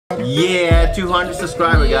Yeah, 200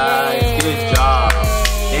 subscriber guys. Good job.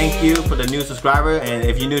 Thank you for the new subscriber. And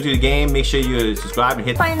if you're new to the game, make sure you subscribe and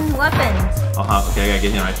hit. Find weapons. Oh, okay, I gotta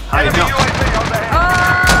get him right. How do you jump?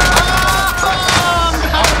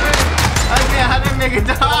 Okay, how did I make it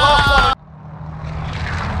down?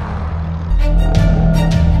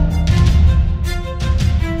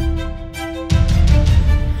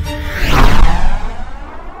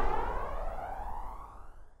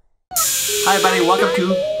 Hi everybody, welcome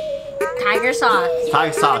to TigerSox.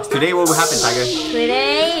 TigerSox. Today what will happen, Tiger?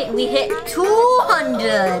 Today we hit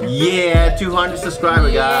 200. Yeah, 200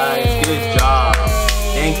 subscriber guys. Good job.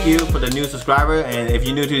 Thank you for the new subscriber. And if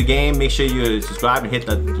you're new to the game, make sure you subscribe and hit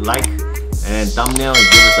the like and thumbnail and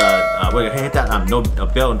give us a hit that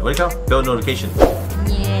bell. What do you call it? Bell notification.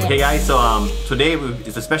 Yeah. Okay guys, so today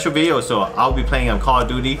is a special video. So I'll be playing Call of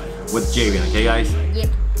Duty with Javen. Okay guys. Yep.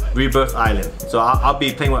 Rebirth Island. So I'll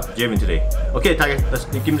be playing with Javen today. Okay, Tiger, let's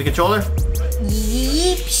give me the controller.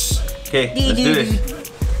 Yeeps. Okay, let's do this.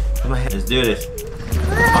 Come on, let's do this.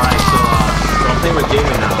 Alright, so I'm playing with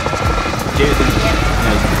Javen now.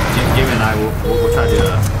 Javen and I will try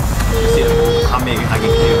to see how many I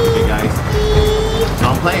can kill. Okay, guys.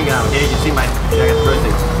 So I'm playing now. Okay, you see my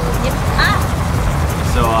birthday. Yep. Ah.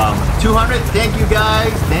 So 200. Thank you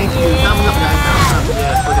guys. Thank you. Thumbs up, guys. Thumbs up.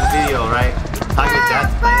 Yes, for the video, right? Tiger's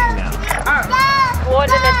dad's playing now.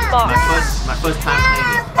 Coordinates marked. My first time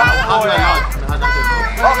playing it. How do I log? How do I do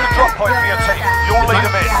it? Mark a drop point for your team. You'll lead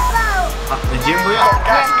them in. The gym wheel?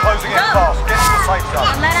 Gas closing in fast. Get to the safe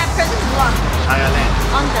zone. Let that person block. I gotta land.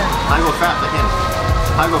 Under. I go fast, I can.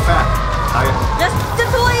 I go fast. Just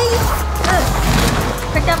deploy.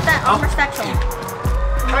 Pick up that armor satchel.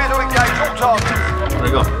 Clear to engage all targets. Where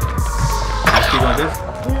we go? I'll keep on this?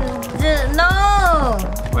 No.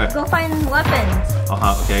 Where? Go find weapons. Oh,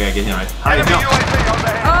 okay, I gotta get him right. How do you Enemy jump? UAV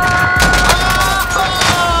overhead.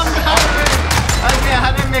 Okay,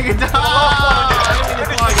 how did I make it down?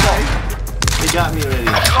 He got me already.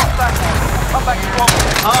 Lost that one. Come back strong.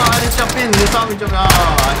 Oh, I didn't jump in. They saw me jump.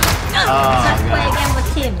 Let's play again with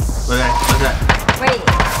Tim. What's that? Wait.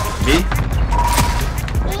 B?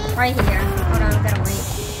 Right here. Hold on, we gotta wait.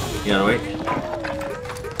 You gotta wait.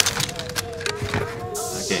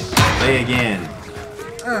 Okay, play again.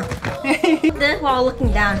 This while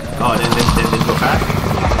looking down. Oh, then go fast?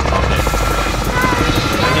 Okay.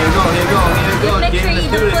 Here we go. Just make sure you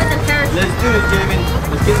deploy the parachute. Let's do it, Javen.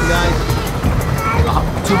 Let's get him, guys.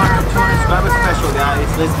 200 subscribers special, guys.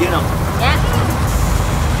 Let's get him. Yeah.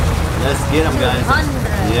 Let's get him, guys.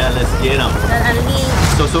 200. Yeah, let's get him. At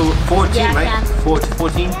least. So 14, Yeah, right? yeah.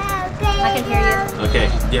 14? I can hear you. Okay.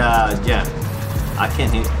 Yeah. I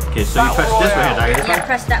can't hear. Okay, so you press this right here, Tiger. This Yeah, one?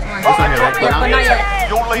 press that one. This one here, right? Yeah, but not yet.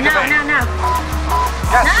 You'll lead them in. No.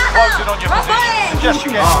 Gas is closing on your No. position. Suggest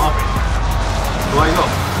you get Oh. moving. Where you go?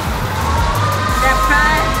 Then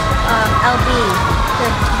press LB to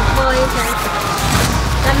deploy parachute.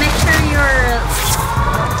 Then make sure you're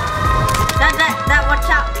that watch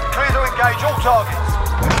out. Clear to engage all targets.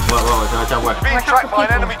 What? Being Watch out tracked for by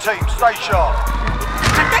an people. enemy team. Stay sharp.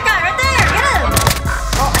 Cut that guy right there. Get him.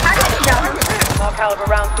 Oh, how did he jump? Small caliber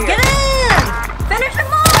rounds here. Get him. Finish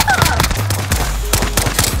him off.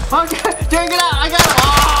 Okay, Jaden, get out! I got him!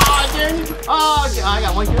 Oh, Jaden! Oh, I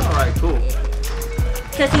got one kill. Alright, cool.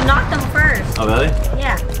 Because you knocked him first. Oh, really?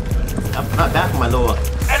 Yeah. I'm not bad for my little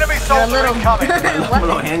Enemy soldier little- incoming. my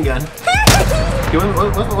little handgun. Okay,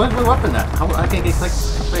 what's my weapon at? I can't get click.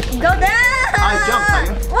 Go down. I jumped,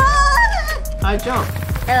 Tiger. What? I jumped.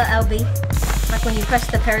 LB. Like when you press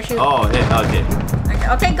the parachute. Oh, yeah, okay.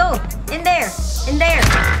 Okay, go. In there.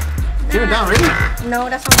 Jaden down, really? No,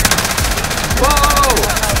 that's not down. Whoa!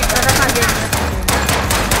 No, that's not good.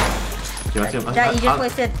 That you just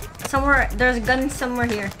wasted. Somewhere, there's a gun somewhere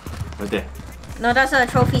here. Right there. No, that's a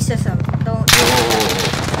trophy system. Don't.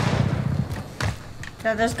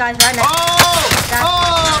 There's guys right next.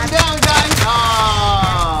 I'm down, guys!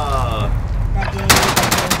 Oh!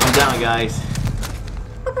 I'm down, guys.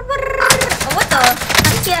 Oh, what the? I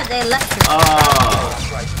think he has the electric. Oh!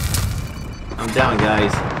 I'm down,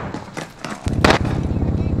 guys.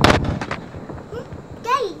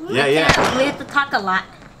 Yeah. We have to talk a lot.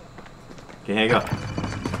 Okay, here you go.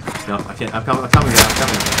 No, I can't. I'm coming, guys.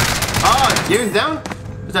 Oh, Javen's down?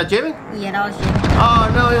 Was that Javen? Yeah, that was you. Oh,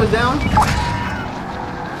 no, he was down?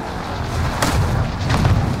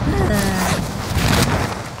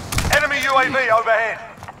 Enemy UAV overhead.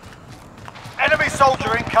 Enemy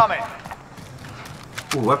soldier incoming.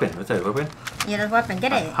 Ooh, weapon. What's that, weapon? Yeah, there's a weapon.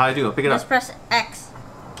 Get it. How do I do it? Pick it Just up. press X. No,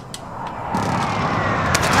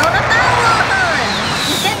 not that one!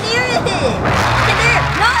 You get near it! Get near it!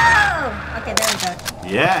 No! Okay, there we go.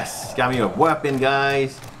 Yes! Got me a weapon,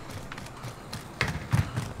 guys.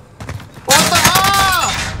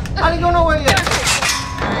 I didn't go nowhere yet.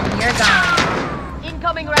 And you're gone.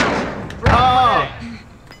 Incoming round. Oh.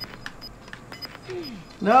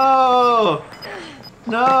 No.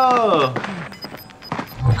 No.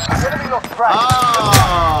 Enemy lost track.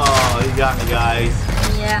 Oh, you got me, guys.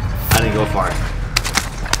 Yeah. I didn't go far.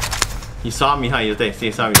 He saw me, huh? He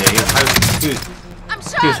saw me there. He was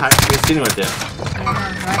sitting right there. Yeah,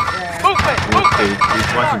 right there. Movement. Okay,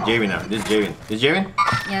 he's watching Javen now. This is Javen. This is Javen?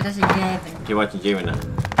 Yeah, this is Javen. Okay, watching Javen now.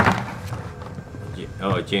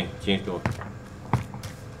 Oh, James go.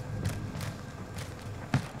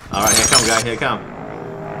 Alright, here come, guys. Here come.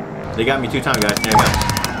 They got me 2 times, guys. Here come.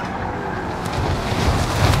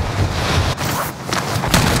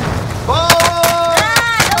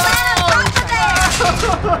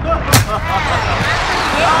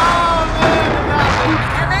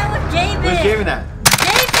 And that was Javen. Where's Javen at?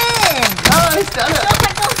 Javen! Oh, he's done it. Just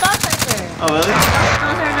like those dogs right there. Oh, really?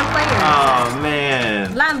 Those are the players. Oh,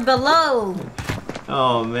 man. Land below.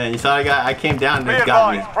 Oh, man. You saw I came down and Be it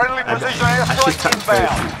got me. advised, friendly I precision should airstrike touch inbound.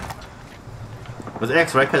 parachute. Was it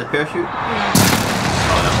X, right? Because of parachute? Yeah.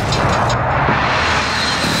 Oh, no.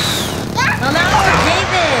 No, that was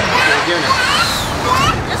Javen. Okay, Javen now.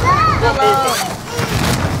 Just below.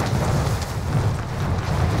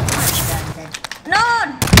 No!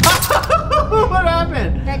 What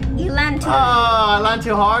happened? That you land too. Oh, I landed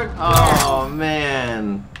too hard? Oh,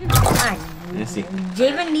 man. Let's see.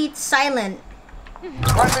 Javen needs silent.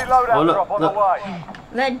 Friendly loadout Oh, look, drop on look. the way.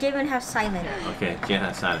 Let Javen have silent. Okay, Jen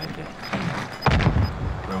has silent. Okay.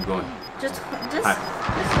 Where I'm going? Just. Hi.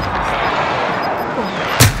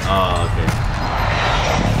 Oh, okay.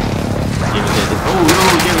 Javen did it. Oh,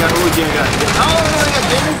 Javen got it. Oh, I got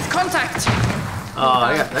Javen. Contact! Oh,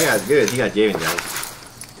 that guy's good. He got Javen, guys.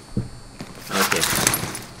 Okay.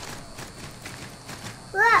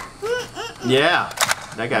 Yeah.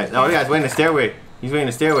 That guy. Oh, that guy's waiting in the stairway. He's waiting in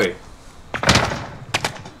the stairway.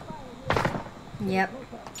 Yep.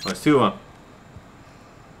 Oh, it's 2 of them.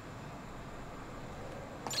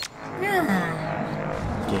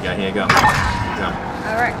 Okay, guy, here you go. Go.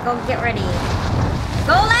 Alright, go get ready.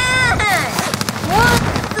 Go land! What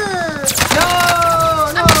the? No!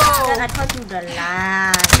 No! I told you to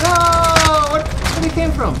land. No! Where he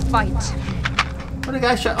came from? Fight. Where the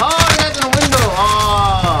guy shot? Oh, the guy's in the window!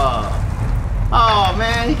 Oh! Oh,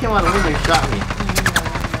 man, he came out the window and shot me.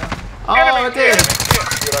 Oh, right there.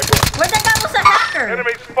 Where that guy was a hacker?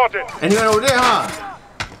 Enemy spotted. And he went over there, huh?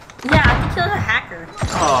 Yeah, I think he was a hacker.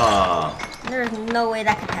 Oh. There's no way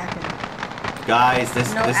that could happen. Guys,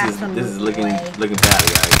 this No is absolute looking way. bad,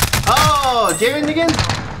 guys. Oh, Javen again?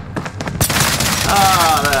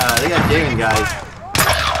 Oh, they got Javen, guys.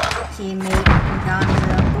 Teammate down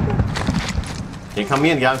the They come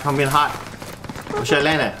in, guys. Come in hot. Where should I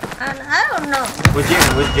land at? I don't know. Where's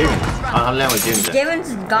Javen? Where's Javen? I'll land with Javen.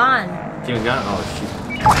 Javen's gone. Javen gone? Oh, shoot.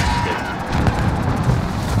 Okay.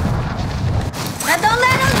 Now don't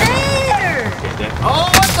let him there! Okay, there. Oh,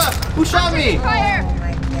 what the? Who shot me? Oh my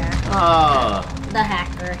god. Oh. The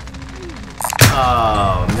hacker.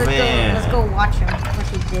 Oh, man. Let's go watch him. What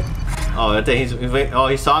he did. Oh, that thing, he's wait. Oh,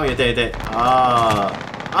 he saw me at that. Oh,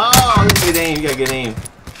 he's good aim. You got good aim.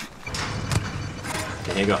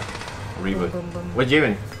 Okay, here you go. Reboot. Boom, boom, boom. Where's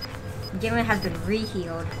Javen? Javen has been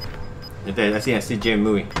re-healed. I see Javen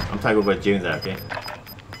moving. I'm talking about Javen's at, okay?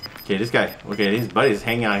 Okay, this guy. Okay, his buddy's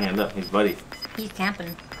hanging out here. Look, his buddy. He's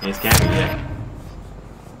camping. He's camping, yeah.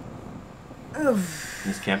 Oof.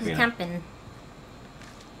 He's camping. He's camping.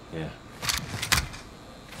 Yeah.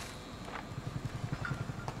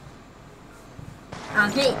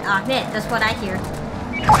 Okay, that's what I hear.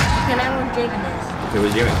 Okay, now where Javen is. Okay,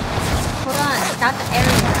 where's Javen? Hold on, that's the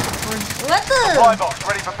area. What Supply the? box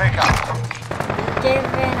ready for pickup. Javen,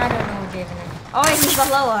 I don't know where Javen is. Oh, he's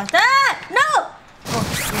below us. Ah! No! Oh,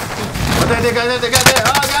 they got there.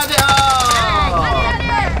 Oh, got there.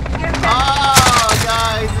 Oh,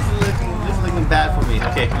 guys, this is looking bad for me.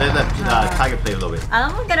 Okay, let Tiger play a little bit.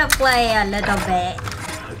 I'm gonna play a little bit.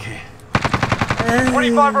 Okay.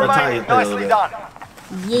 25 I'll tell you remaining. a little Nicely bit. done.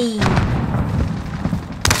 Yee.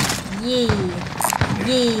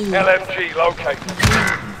 LMG located.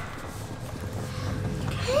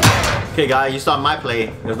 Okay, guys, you saw my play.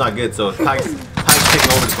 It was not good, so Tiger's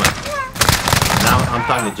taking over this one. Now I'm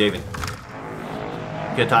talking to Javen.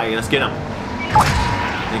 Okay, Tiger, let's get him.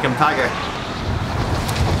 Here come Tiger.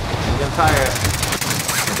 Here come Tiger.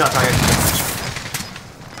 Good job, Tiger.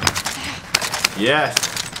 Yes.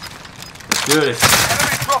 Let's do this.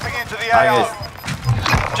 Enemy dropping into the Tigers. AO.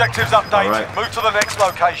 Objectives updated. Alright. Move to the next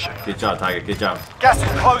location. Good job, Tiger. Good job. Gas is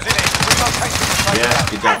closing in. Relocating the safe Yeah, zone.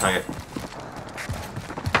 good job, Tiger.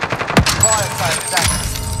 Fire sale is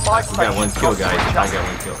active. Buy We got one kill, guys. I got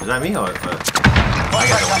one kill. Is that me or? I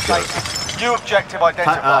got one kill. New objective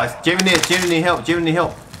identified. Jamie need help. Jamie need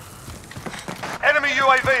help. Enemy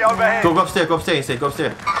UAV overhead. Go upstairs. Go upstairs. He said, go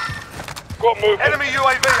upstairs. Got movement. Enemy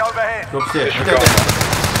UAV overhead. Go upstairs. Right there.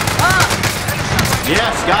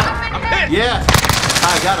 Yes, got him. Yes.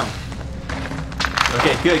 Ty got him.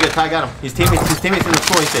 Okay, good. Ty got him. His teammates in the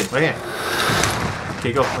store. He said, right here.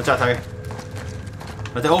 Okay, go. Watch out, Tiger.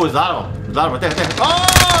 Right there. Oh, there's a lot of them. Right there. Oh,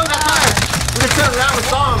 that's Tiger. We can turn around. We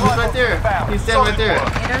saw him. He's right there. He's standing right there.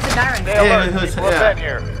 Hey, there's a guy right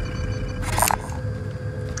there.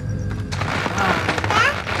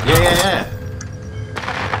 Yeah.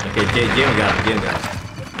 Okay, Jim got him.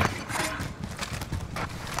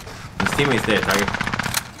 His teammate's there, Tiger.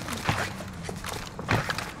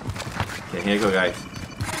 Okay, here you go, guys.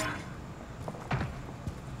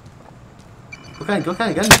 What kind of gun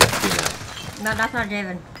is that? No, that's not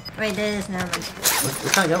Javen. Wait, this is never.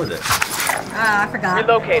 What kind of gun was that? I forgot.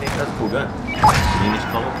 Relocated. That's a cool gun. Greenish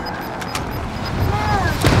color.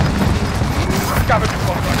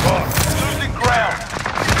 Losing ground.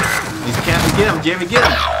 He's camping. Get him, Jamie. Get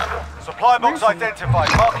him. Supply box identified.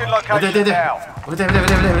 Marking location now. There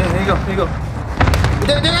you go. There I go.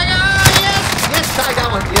 Yes, Ty got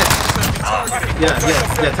one. Yes.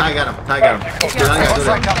 Yeah, Ty got him.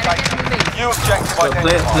 Contract update. New objective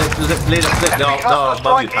identified. Play the flip. No,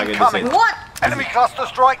 above you, Tiger. Just say. What? Enemy cluster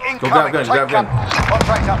strike incoming. Grab Take gun. cover.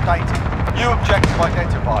 Contract update. New objective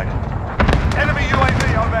identified. Enemy UAV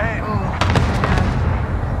overhead.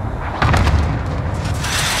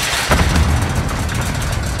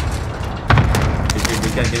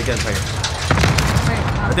 Get a gun, Tiger.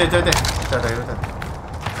 Right there. Right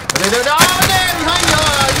there. Oh, there, behind you.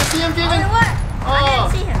 You see him, Javen? What? I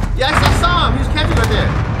didn't see him. Yes, I saw him. He was camping right there.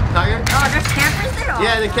 Tiger. Oh, there's campers there?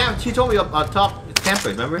 Yeah, the camp. She told me up top. It's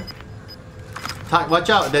campers. Remember? Watch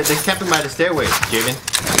out. They're camping by the stairway, Javen.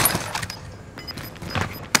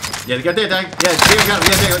 Yeah, they got there, Tiger. Yeah, Javen got him.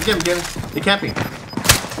 Yeah, there. Get him, Javen. They're camping.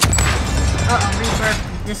 Reaper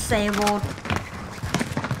disabled.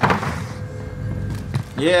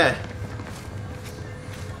 Yeah.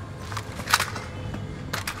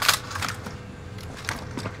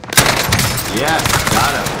 Yeah,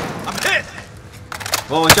 got him. I'm hit.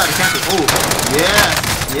 Oh, watch out, the camping. Oh,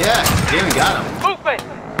 yeah. Jamie got him. Movement.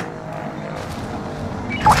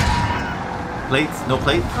 Plates? No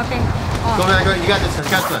plates? Okay. Go. You got this.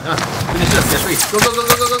 Finish it up. That's three. Go.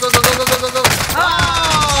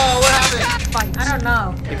 Oh, what happened? I don't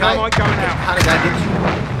know. The guy, Go now. how the guy get you?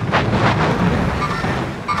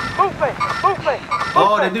 Movement.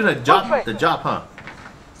 Oh, they're doing the job, huh?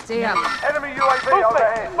 Stay up. Enemy UAV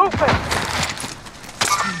overhead. Movement.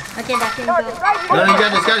 Okay, that can go. No, you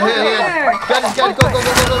got this. Got it. Here. Got this. Go.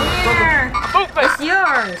 Here. Movement. It's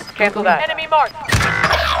yours. Cancel that. Enemy marked. Go.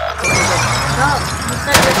 You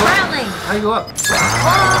said you're traveling. How you go up?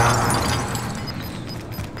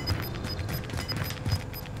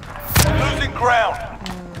 Losing ground.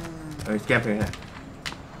 Oh, he's camping here.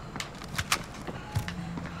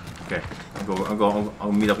 Okay,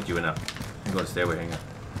 I'll meet up with you now. I'm going to stay away. Hang on.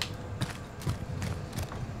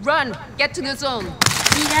 Run! Get to the zone!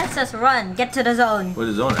 See, that says run. Get to the zone.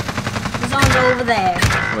 Where's the zone at? The zone's over there.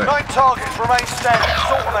 Where? 9 targets remain standing.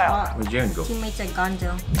 Sort them out. Where's Jaren go? Teammates are gone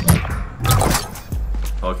too.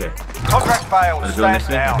 Okay. Contract failed. Let's go Stand next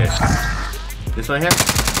one. down. Okay. This one here?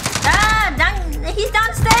 He's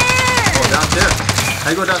downstairs. Oh, downstairs. How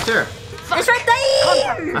you go downstairs? It's right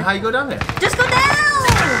there. How you go down there? Just go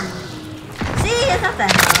down. See, it's not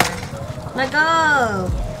that hard. Let go.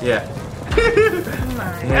 Yeah. Come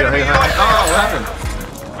on. Enemy Oh, what happened?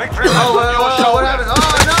 Victory Oh, what happened? Oh,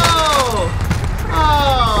 no!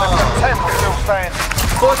 Oh! 10 still standing.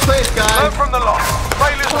 Fourth place, Learn guys. from the loss.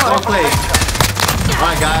 Failures Fourth are place.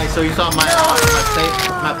 Alright, guys, so you saw my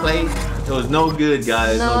play. It was no good,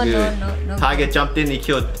 guys. No good. No. Tiger jumped in, he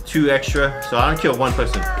killed 2 extra. So I only killed 1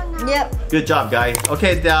 person. Yep. Good job, guys.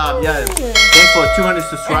 Okay, yeah. Thanks for 200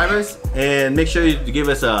 subscribers. And make sure you give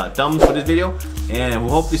us a thumbs for this video. And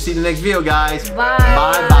we'll hope to see you in the next video, guys. Bye.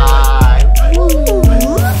 Bye-bye.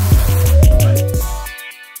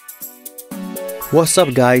 What's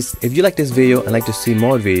up, guys? If you like this video and like to see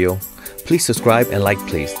more video, please subscribe and like,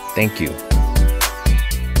 please. Thank you.